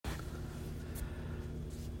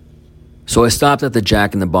So I stopped at the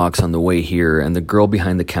Jack in the Box on the way here, and the girl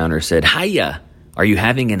behind the counter said, "Hiya, are you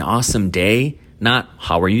having an awesome day?" Not,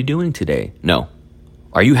 "How are you doing today?" No,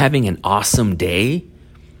 "Are you having an awesome day?"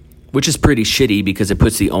 Which is pretty shitty because it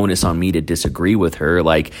puts the onus on me to disagree with her.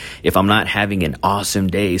 Like, if I'm not having an awesome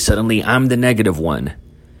day, suddenly I'm the negative one.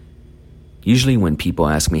 Usually when people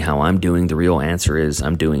ask me how I'm doing, the real answer is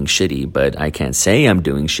I'm doing shitty, but I can't say I'm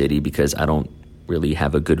doing shitty because I don't really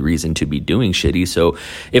have a good reason to be doing shitty. So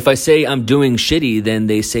if I say I'm doing shitty, then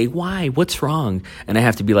they say, "Why? What's wrong?" And I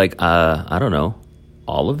have to be like, I don't know,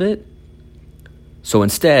 all of it? So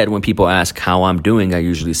instead, when people ask how I'm doing, I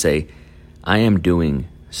usually say, "I am doing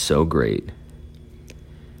so great."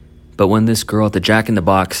 But when this girl at the Jack in the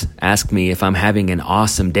Box asked me if I'm having an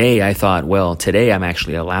awesome day, I thought, well, today I'm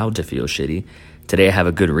actually allowed to feel shitty. Today I have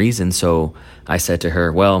a good reason. So I said to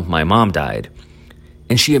her, "Well, my mom died."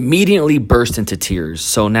 And she immediately burst into tears.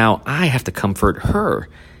 So now I have to comfort her,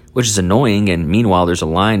 which is annoying. And meanwhile, there's a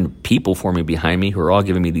line of people forming behind me who are all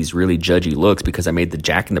giving me these really judgy looks because I made the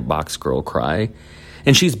Jack in the Box girl cry.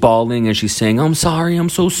 And she's bawling and she's saying, "I'm sorry, I'm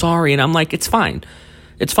so sorry." And I'm like, it's fine.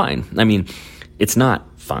 It's fine. I mean, it's not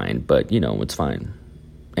fine, but, it's fine.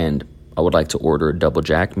 And I would like to order a double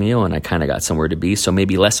Jack meal, and I kind of got somewhere to be, so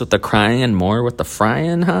maybe less with the crying and more with the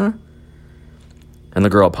frying, huh? And the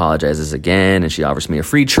girl apologizes again, and she offers me a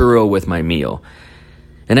free churro with my meal.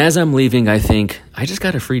 And as I'm leaving, I think, I just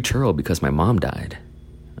got a free churro because my mom died.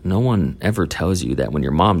 No one ever tells you that when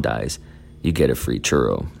your mom dies, you get a free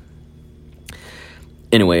churro.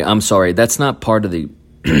 Anyway, I'm sorry, that's not part of the...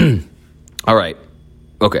 All right.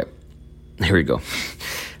 Okay, here we go.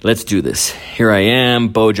 Let's do this. Here I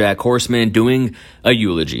am, BoJack Horseman, doing a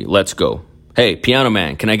eulogy. Let's go. Hey, piano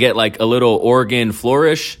man, can I get like a little organ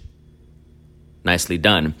flourish? Nicely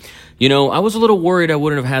done. I was a little worried I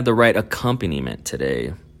wouldn't have had the right accompaniment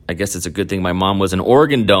today. I guess it's a good thing my mom was an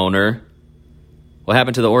organ donor. What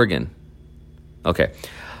happened to the organ? Okay.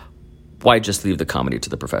 Why just leave the comedy to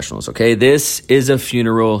the professionals, okay? This is a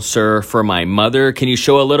funeral, sir, for my mother. Can you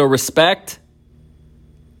show a little respect?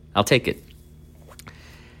 I'll take it.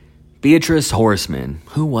 Beatrice Horseman.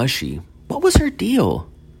 Who was she? What was her deal?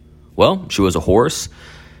 Well, she was a horse.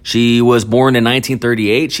 She was born in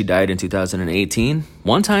 1938. She died in 2018.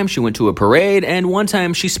 One time she went to a parade, and one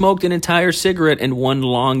time she smoked an entire cigarette in one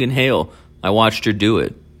long inhale. I watched her do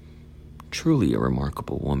it. Truly a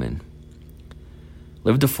remarkable woman.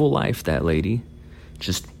 Lived a full life, that lady.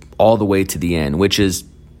 Just all the way to the end, which is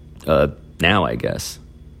now, I guess.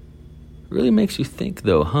 Really makes you think,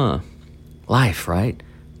 though, huh? Life, right?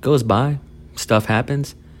 Goes by, stuff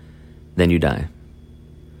happens, then you die.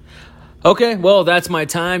 Okay, well, that's my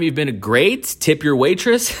time. You've been great. Tip your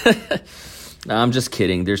waitress. No, I'm just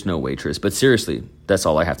kidding. There's no waitress. But seriously, that's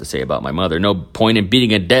all I have to say about my mother. No point in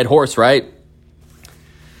beating a dead horse, right?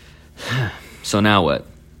 So now what?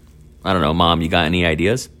 I don't know, Mom, you got any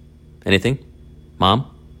ideas? Anything? Mom?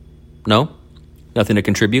 No? Nothing to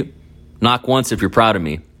contribute? Knock once if you're proud of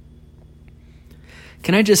me.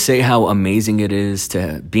 Can I just say how amazing it is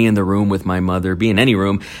to be in the room with my mother, be in any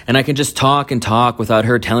room, and I can just talk and talk without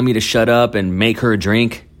her telling me to shut up and make her a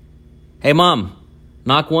drink? Hey, Mom,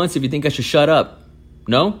 knock once if you think I should shut up.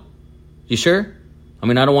 No? You sure? I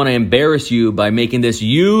mean, I don't want to embarrass you by making this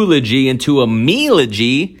eulogy into a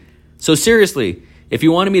me-logy. So seriously, if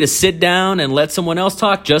you wanted me to sit down and let someone else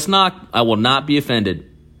talk, just knock. I will not be offended.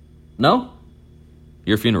 No?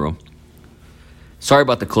 Your funeral. Sorry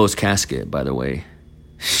about the closed casket, by the way.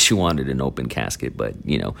 She wanted an open casket, but,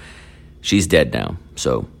 she's dead now.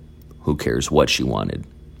 So who cares what she wanted?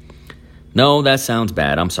 No, that sounds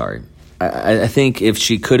bad. I'm sorry. I think if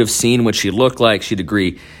she could have seen what she looked like, she'd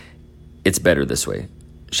agree it's better this way.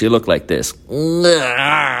 She looked like this.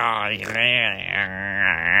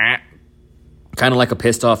 Kind of like a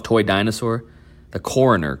pissed off toy dinosaur. The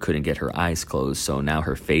coroner couldn't get her eyes closed, so now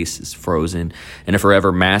her face is frozen in a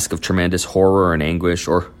forever mask of tremendous horror and anguish,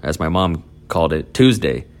 or as my mom called it,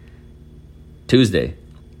 Tuesday. Tuesday.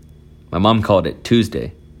 My mom called it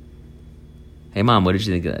Tuesday. Hey, Mom, what did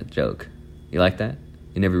you think of that joke? You like that?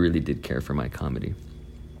 You never really did care for my comedy.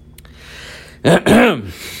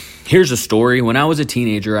 Here's a story. When I was a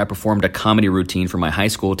teenager, I performed a comedy routine for my high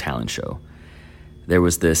school talent show. There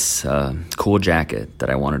was this cool jacket that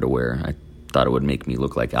I wanted to wear. I thought it would make me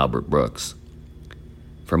look like Albert Brooks.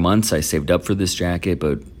 For months, I saved up for this jacket,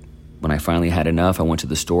 but when I finally had enough, I went to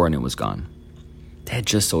the store and it was gone. They had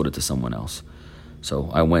just sold it to someone else.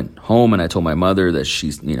 So I went home and I told my mother that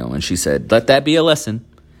and she said, "Let that be a lesson.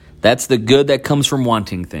 That's the good that comes from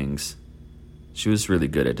wanting things." She was really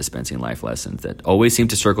good at dispensing life lessons that always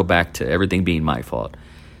seemed to circle back to everything being my fault.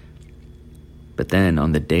 But then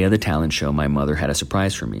on the day of the talent show, my mother had a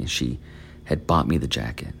surprise for me. She had bought me the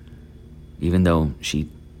jacket. Even though she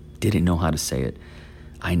didn't know how to say it,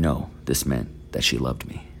 I know this meant that she loved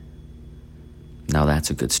me. Now that's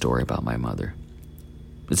a good story about my mother.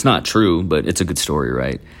 It's not true, but it's a good story,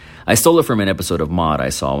 right? I stole it from an episode of Maude I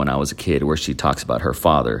saw when I was a kid where she talks about her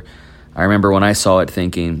father. I remember when I saw it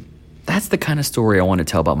thinking, that's the kind of story I want to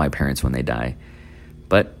tell about my parents when they die.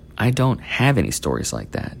 But I don't have any stories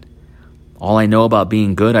like that. All I know about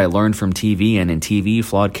being good I learned from TV, and in TV,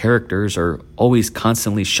 flawed characters are always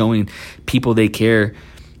constantly showing people they care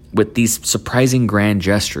with these surprising grand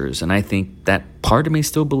gestures, and I think that part of me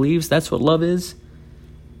still believes that's what love is.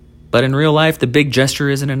 But in real life, the big gesture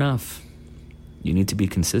isn't enough. You need to be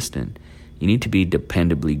consistent. You need to be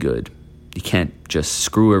dependably good. You can't just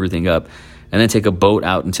screw everything up and then take a boat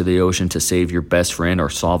out into the ocean to save your best friend or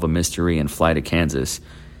solve a mystery and fly to Kansas.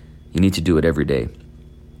 You need to do it every day,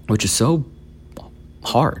 which is so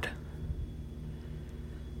hard.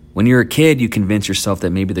 When you're a kid, you convince yourself that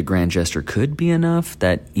maybe the grand gesture could be enough,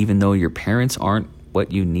 that even though your parents aren't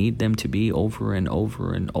what you need them to be over and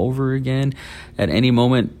over and over again, at any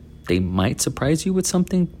moment, they might surprise you with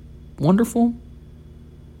something wonderful.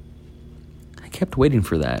 I kept waiting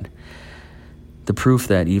for that. The proof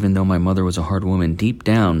that even though my mother was a hard woman, deep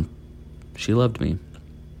down, she loved me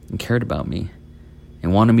and cared about me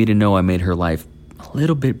and wanted me to know I made her life a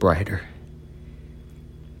little bit brighter.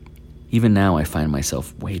 Even now, I find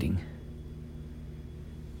myself waiting.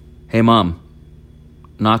 Hey, Mom,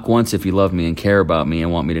 knock once if you love me and care about me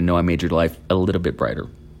and want me to know I made your life a little bit brighter.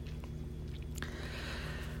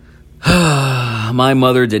 My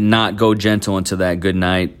mother did not go gentle into that good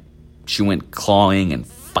night. She went clawing and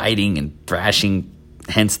fighting and thrashing,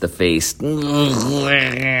 hence the face.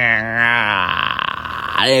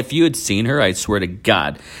 If you had seen her, I swear to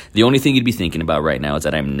God, the only thing you'd be thinking about right now is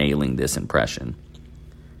that I'm nailing this impression.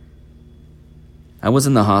 I was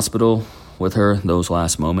in the hospital with her those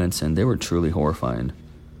last moments, and they were truly horrifying,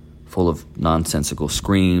 full of nonsensical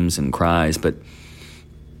screams and cries, but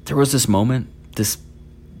there was this moment, this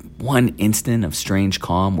one instant of strange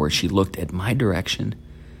calm where she looked at my direction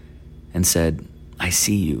and said, I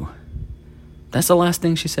see you. That's the last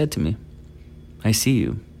thing she said to me. I see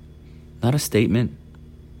you. Not a statement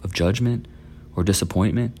of judgment or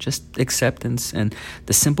disappointment, just acceptance and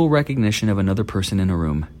the simple recognition of another person in a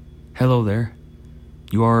room. Hello there.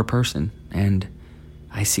 You are a person, and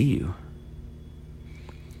I see you.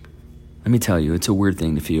 Let me tell you, it's a weird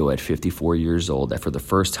thing to feel at 54 years old that for the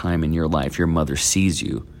first time in your life, your mother sees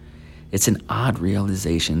you. It's an odd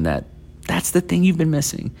realization that that's the thing you've been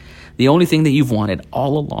missing. The only thing that you've wanted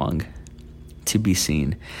all along, to be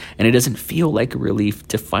seen. And it doesn't feel like a relief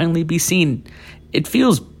to finally be seen. It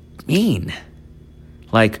feels mean.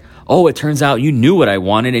 Like, oh, it turns out you knew what I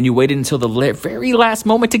wanted and you waited until the very last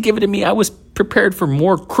moment to give it to me. I was prepared for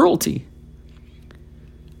more cruelty.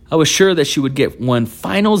 I was sure that she would get one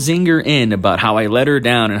final zinger in about how I let her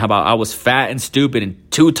down and how about I was fat and stupid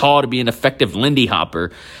and too tall to be an effective Lindy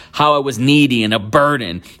Hopper, how I was needy and a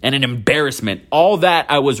burden and an embarrassment. All that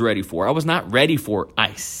I was ready for. I was not ready for,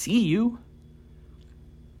 I see you.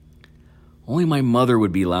 Only my mother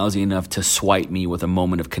would be lousy enough to swipe me with a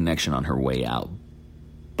moment of connection on her way out.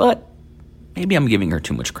 But maybe I'm giving her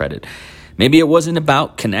too much credit. Maybe it wasn't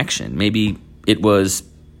about connection. Maybe it was,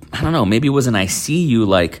 I don't know, maybe it was an I see you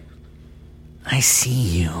like, I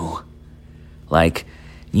see you. Like,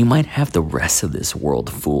 you might have the rest of this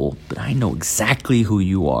world, fool, but I know exactly who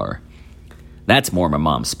you are. That's more my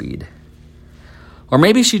mom's speed. Or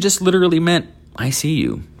maybe she just literally meant, I see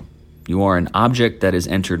you. You are an object that has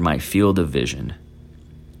entered my field of vision.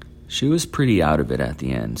 She was pretty out of it at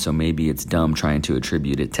the end, so maybe it's dumb trying to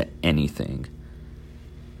attribute it to anything.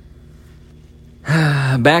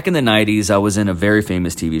 Back in the 90s, I was in a very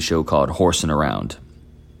famous TV show called Horsing Around.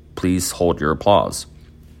 Please hold your applause.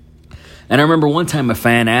 And I remember one time a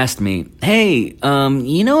fan asked me, hey,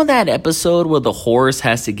 you know that episode where the horse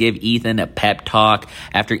has to give Ethan a pep talk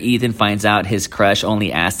after Ethan finds out his crush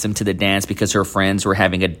only asked him to the dance because her friends were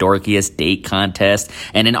having a dorkiest date contest?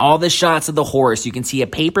 And in all the shots of the horse, you can see a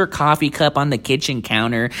paper coffee cup on the kitchen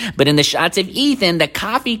counter, but in the shots of Ethan, the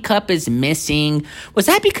coffee cup is missing. Was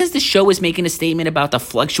that because the show was making a statement about the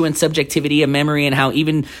fluctuant subjectivity of memory and how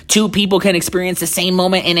even two people can experience the same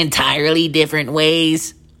moment in entirely different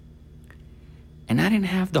ways? And I didn't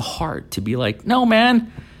have the heart to be like, no,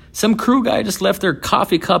 man, some crew guy just left their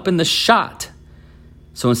coffee cup in the shot.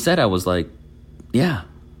 So instead I was like, yeah,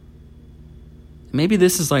 maybe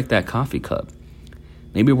this is like that coffee cup.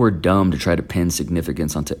 Maybe we're dumb to try to pin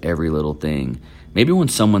significance onto every little thing. Maybe when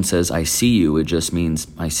someone says, I see you, it just means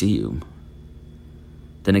I see you.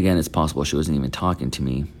 Then again, it's possible she wasn't even talking to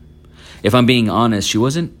me. If I'm being honest, she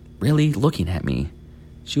wasn't really looking at me.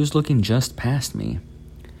 She was looking just past me.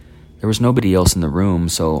 There was nobody else in the room,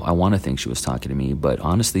 so I want to think she was talking to me, but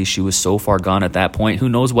honestly, she was so far gone at that point, who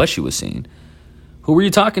knows what she was seeing. Who were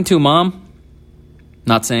you talking to, Mom?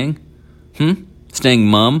 Not saying? Saying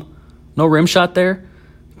Mum? No rim shot there?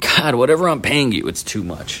 God, whatever I'm paying you, it's too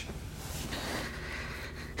much.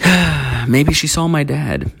 Maybe she saw my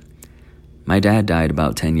dad. My dad died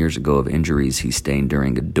about 10 years ago of injuries he sustained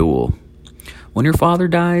during a duel. When your father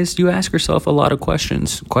dies, you ask yourself a lot of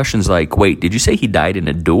questions. Questions like, wait, did you say he died in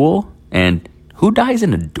a duel? And who dies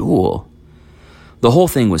in a duel? The whole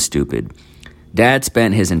thing was stupid. Dad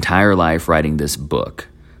spent his entire life writing this book,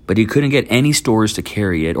 but he couldn't get any stores to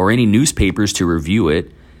carry it or any newspapers to review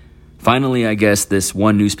it. Finally, I guess this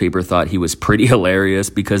one newspaper thought he was pretty hilarious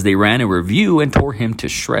because they ran a review and tore him to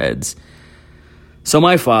shreds. So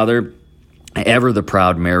my father, ever the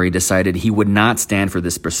proud Mary, decided he would not stand for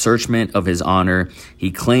this besmirchment of his honor. He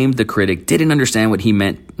claimed the critic didn't understand what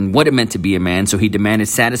it meant to be a man, so he demanded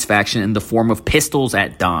satisfaction in the form of pistols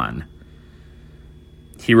at dawn.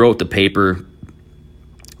 He wrote the paper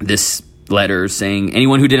this letter saying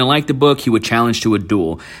anyone who didn't like the book, he would challenge to a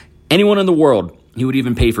duel. Anyone in the world. He would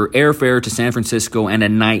even pay for airfare to San Francisco and a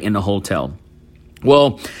night in a hotel.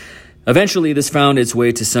 Well, eventually this found its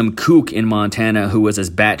way to some kook in Montana who was as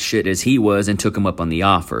batshit as he was and took him up on the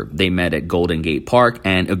offer. They met at Golden Gate Park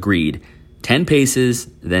and agreed. 10 paces,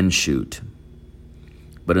 then shoot.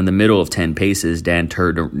 But in the middle of 10 paces, Dad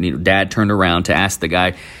turned around to ask the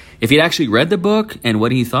guy if he'd actually read the book and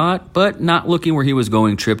what he thought, but not looking where he was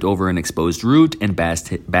going, tripped over an exposed root and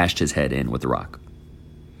bashed his head in with a rock.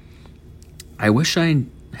 I wish I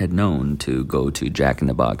had known to go to Jack in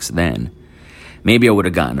the Box then. Maybe I would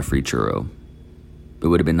have gotten a free churro. It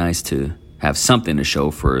would have been nice to have something to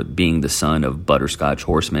show for being the son of Butterscotch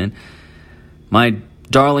Horseman. My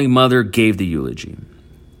darling mother gave the eulogy.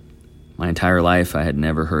 My entire life, I had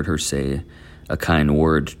never heard her say a kind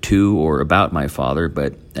word to or about my father,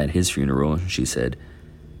 but at his funeral, she said,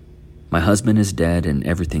 "My husband is dead and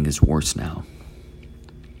everything is worse now."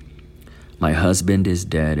 My husband is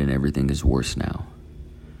dead and everything is worse now.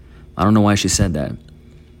 I don't know why she said that.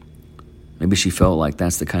 Maybe she felt like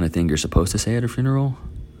that's the kind of thing you're supposed to say at a funeral.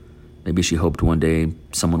 Maybe she hoped one day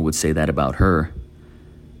someone would say that about her.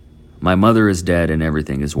 My mother is dead and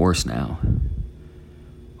everything is worse now.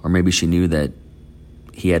 Or maybe she knew that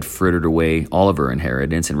he had frittered away all of her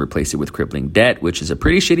inheritance and replaced it with crippling debt, which is a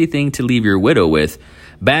pretty shitty thing to leave your widow with.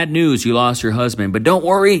 Bad news, you lost your husband, but don't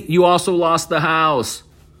worry, you also lost the house.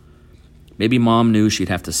 Maybe Mom knew she'd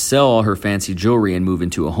have to sell all her fancy jewelry and move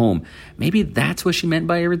into a home. Maybe that's what she meant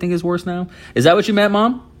by everything is worse now. Is that what you meant,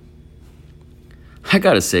 Mom? I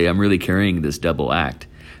gotta say, I'm really carrying this double act.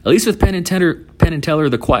 At least with Penn and Teller,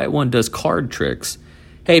 the quiet one does card tricks.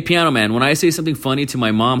 Hey, Piano Man, when I say something funny to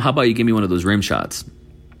my mom, how about you give me one of those rim shots?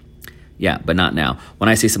 Yeah, but not now. When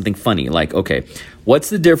I say something funny, like, okay, what's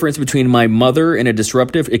the difference between my mother and a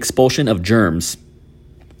disruptive expulsion of germs?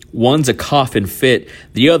 One's a coffin fit,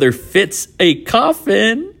 the other fits a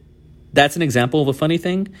coffin. That's an example of a funny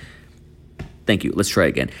thing. Thank you. Let's try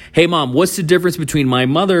again. Hey, Mom, what's the difference between my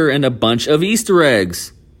mother and a bunch of Easter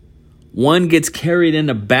eggs? One gets carried in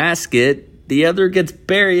a basket, the other gets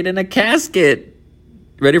buried in a casket.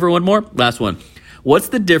 Ready for one more? Last one. What's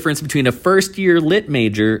the difference between a first-year lit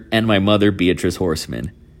major and my mother, Beatrice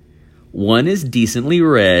Horseman? One is decently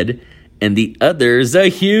read, and the other's a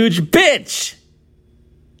huge bitch.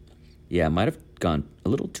 Yeah, I might have gone a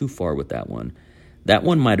little too far with that one. That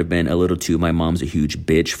one might have been a little too my mom's a huge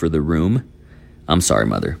bitch for the room. I'm sorry,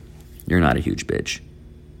 Mother. You're not a huge bitch.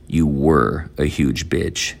 You were a huge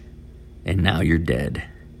bitch, and now you're dead.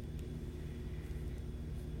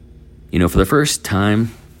 You know, for the first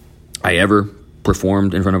time I ever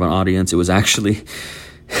performed in front of an audience, it was actually,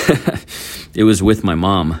 it was with my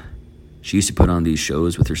mom. She used to put on these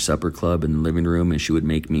shows with her supper club in the living room, and she would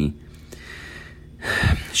make me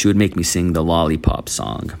sing the Lollipop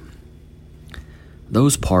song.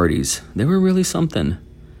 Those parties, they were really something.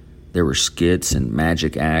 There were skits and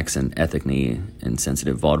magic acts and ethically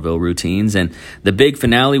insensitive vaudeville routines, and the big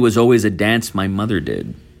finale was always a dance my mother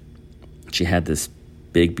did. She had this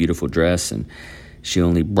big, beautiful dress, and she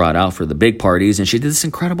only brought out for the big parties, and she did this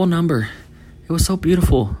incredible number. It was so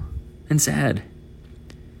beautiful and sad.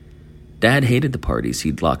 Dad hated the parties.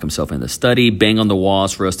 He'd lock himself in the study, bang on the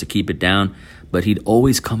walls for us to keep it down, but he'd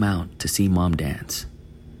always come out to see Mom dance.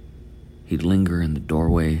 He'd linger in the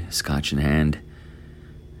doorway, scotch in hand,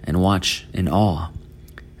 and watch in awe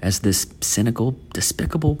as this cynical,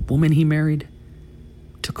 despicable woman he married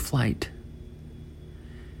took flight.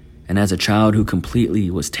 And as a child who completely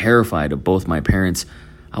was terrified of both my parents,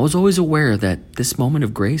 I was always aware that this moment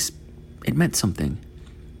of grace, it meant something.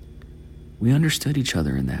 We understood each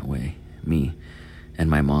other in that way, me and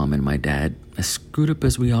my mom and my dad. As screwed up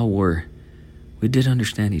as we all were, we did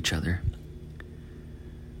understand each other.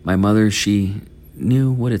 My mother, she knew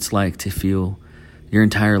what it's like to feel your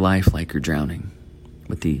entire life like you're drowning,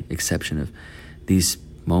 with the exception of these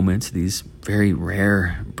moments, these very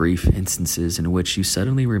rare, brief instances in which you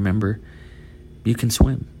suddenly remember you can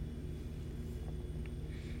swim.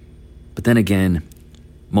 But then again,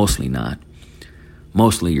 mostly not.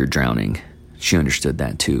 Mostly you're drowning. She understood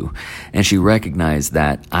that too. And she recognized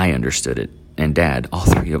that I understood it. And Dad, all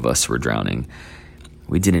three of us were drowning.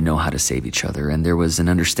 We didn't know how to save each other. And there was an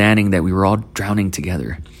understanding that we were all drowning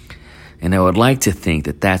together. And I would like to think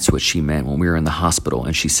that that's what she meant when we were in the hospital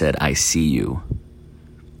and she said, "I see you."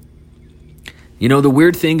 You know, the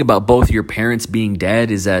weird thing about both your parents being dead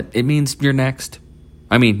is that it means you're next.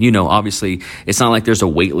 I mean, obviously, it's not like there's a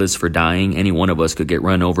wait list for dying. Any one of us could get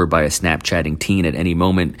run over by a Snapchatting teen at any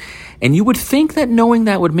moment. And you would think that knowing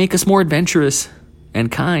that would make us more adventurous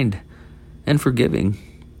and kind and forgiving.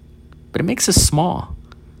 But it makes us small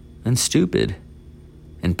and stupid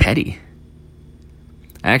and petty.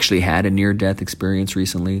 I actually had a near-death experience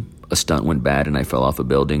recently. A stunt went bad and I fell off a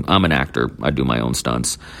building. I'm an actor. I do my own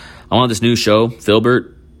stunts. I'm on this new show,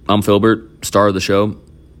 Filbert. I'm Filbert, star of the show.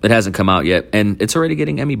 It hasn't come out yet, and it's already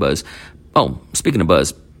getting Emmy buzz. Oh, speaking of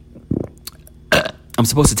buzz, I'm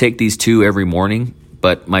supposed to take these 2 every morning,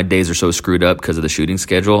 but my days are so screwed up because of the shooting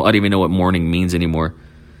schedule. I don't even know what morning means anymore.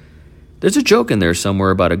 There's a joke in there somewhere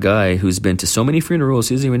about a guy who's been to so many funerals,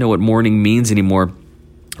 he doesn't even know what morning means anymore.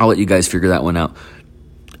 I'll let you guys figure that one out.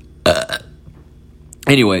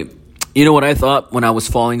 Anyway, you know what I thought when I was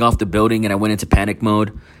falling off the building and I went into panic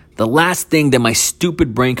mode? The last thing that my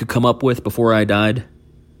stupid brain could come up with before I died?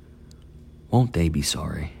 Won't they be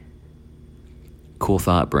sorry? Cool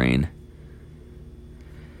thought, brain.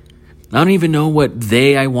 I don't even know what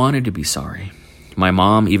I wanted to be sorry. My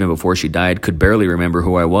mom, even before she died, could barely remember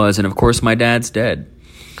who I was, and of course my dad's dead.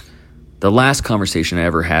 The last conversation I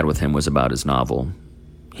ever had with him was about his novel.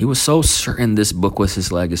 He was so certain this book was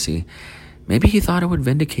his legacy. Maybe he thought it would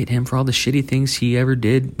vindicate him for all the shitty things he ever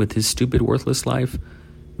did with his stupid, worthless life.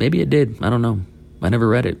 Maybe it did. I don't know. I never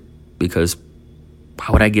read it, because why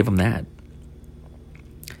would I give him that?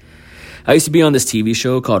 I used to be on this TV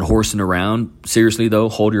show called Horsing Around. Seriously, though,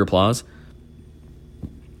 hold your applause.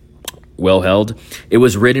 Well held. It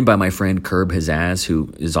was written by my friend Curb Hazaz,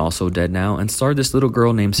 who is also dead now, and starred this little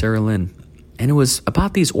girl named Sarah Lynn. And it was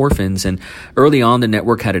about these orphans, and early on the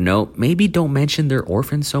network had a note, maybe don't mention they're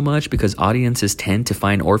orphans so much because audiences tend to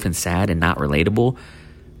find orphans sad and not relatable.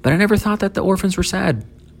 But I never thought that the orphans were sad.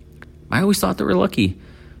 I always thought they were lucky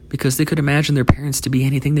because they could imagine their parents to be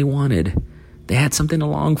anything they wanted. They had something to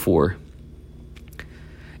long for.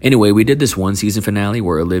 Anyway, we did this one season finale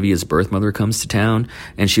where Olivia's birth mother comes to town,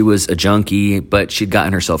 and she was a junkie, but she'd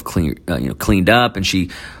gotten herself cleaned up, and she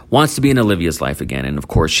wants to be in Olivia's life again. And of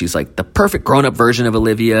course, she's like the perfect grown-up version of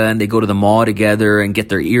Olivia, and they go to the mall together and get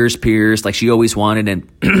their ears pierced like she always wanted.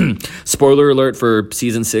 And spoiler alert for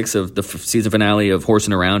season 6 of the season finale of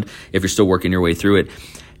Horsing Around, if you're still working your way through it.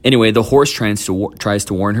 Anyway, the horse tries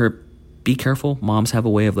to warn her, be careful, moms have a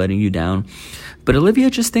way of letting you down. But Olivia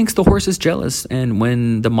just thinks the horse is jealous, and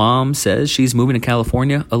when the mom says she's moving to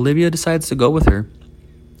California, Olivia decides to go with her.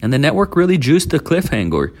 And the network really juiced the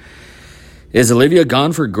cliffhanger. Is Olivia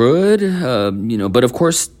gone for good? But of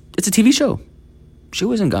course, it's a TV show. She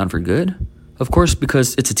wasn't gone for good. Of course,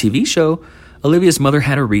 because it's a TV show, Olivia's mother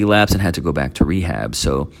had a relapse and had to go back to rehab,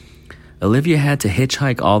 so Olivia had to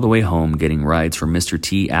hitchhike all the way home, getting rides from Mr.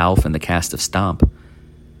 T, Alf, and the cast of Stomp.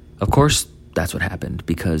 Of course, that's what happened,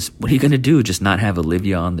 because what are you going to do, just not have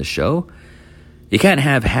Olivia on the show? You can't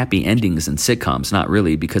have happy endings in sitcoms, not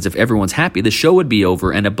really, because if everyone's happy, the show would be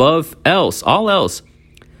over, and all else,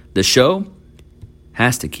 the show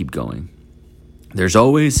has to keep going. There's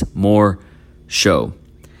always more show.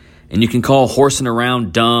 And you can call Horsing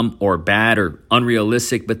Around dumb or bad or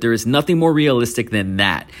unrealistic, but there is nothing more realistic than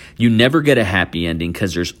that. You never get a happy ending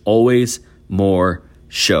because there's always more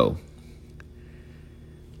show.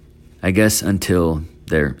 I guess until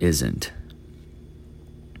there isn't.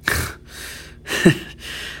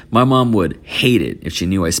 My mom would hate it if she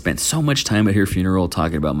knew I spent so much time at her funeral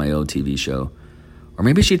talking about my old TV show. Or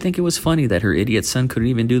maybe she'd think it was funny that her idiot son couldn't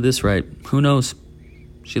even do this right. Who knows?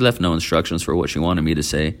 She left no instructions for what she wanted me to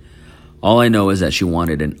say. All I know is that she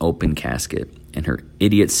wanted an open casket, and her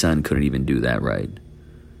idiot son couldn't even do that right.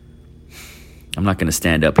 I'm not going to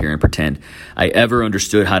stand up here and pretend I ever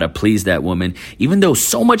understood how to please that woman, even though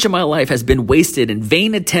so much of my life has been wasted in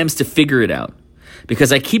vain attempts to figure it out.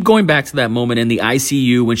 Because I keep going back to that moment in the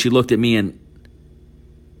ICU when she looked at me and...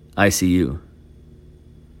 ICU.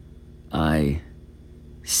 I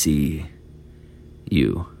see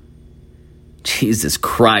you. Jesus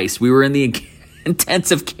Christ, we were in the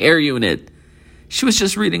intensive care unit. She was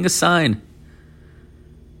just reading a sign.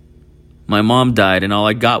 My mom died and all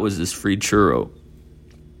I got was this free churro.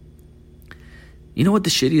 You know what the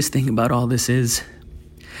shittiest thing about all this is?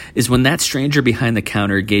 Is when that stranger behind the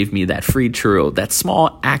counter gave me that free churro, that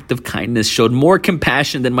small act of kindness showed more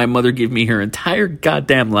compassion than my mother gave me her entire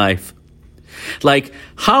goddamn life. Like,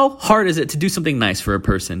 how hard is it to do something nice for a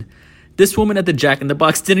person? This woman at the Jack in the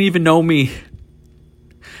Box didn't even know me.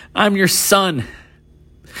 I'm your son.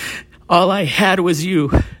 All I had was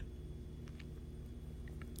you.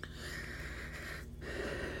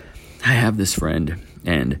 I have this friend,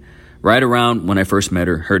 and right around when I first met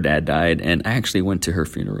her, her dad died, and I actually went to her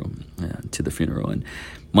funeral, and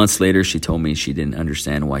months later she told me she didn't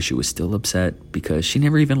understand why she was still upset because she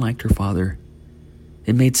never even liked her father.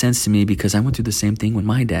 It made sense to me because I went through the same thing when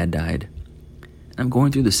my dad died. I'm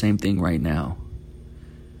going through the same thing right now.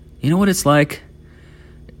 You know what it's like?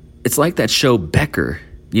 It's like that show Becker,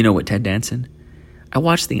 you know, with Ted Danson. I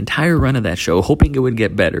watched the entire run of that show hoping it would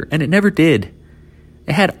get better, and it never did.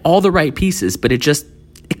 It had all the right pieces, but it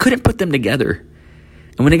couldn't put them together.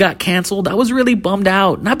 And when it got canceled, I was really bummed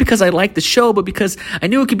out. Not because I liked the show, but because I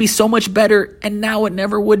knew it could be so much better, and now it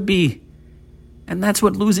never would be. And that's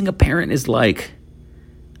what losing a parent is like.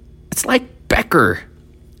 It's like Becker.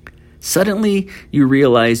 Suddenly, you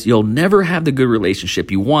realize you'll never have the good relationship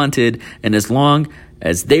you wanted, and as long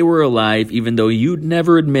as they were alive, even though you'd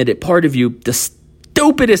never admit it, part of you, the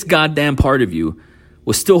stupidest goddamn part of you,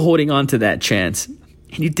 was still holding on to that chance.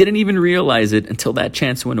 And you didn't even realize it until that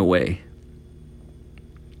chance went away.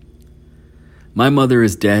 My mother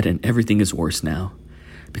is dead and everything is worse now.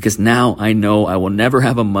 Because now I know I will never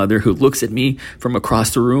have a mother who looks at me from across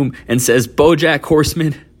the room and says, "BoJack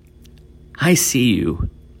Horseman, I see you."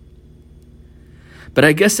 But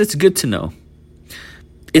I guess it's good to know.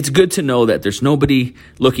 It's good to know that there's nobody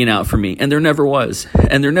looking out for me, and there never was,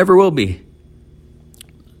 and there never will be.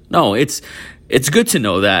 No, it's good to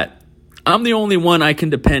know that I'm the only one I can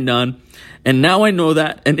depend on, and now I know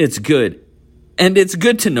that, and it's good. And it's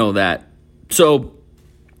good to know that. So,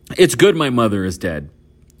 it's good my mother is dead.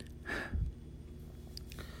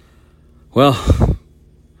 Well,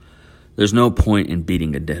 there's no point in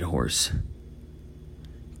beating a dead horse.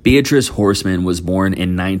 Beatrice Horseman was born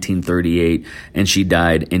in 1938 and she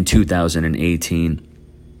died in 2018.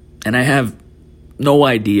 And I have no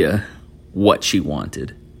idea what she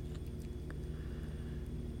wanted.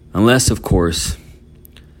 Unless, of course,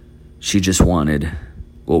 she just wanted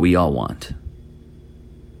what we all want.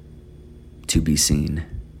 To be seen.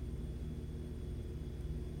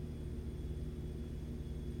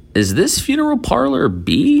 Is this funeral parlor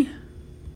B?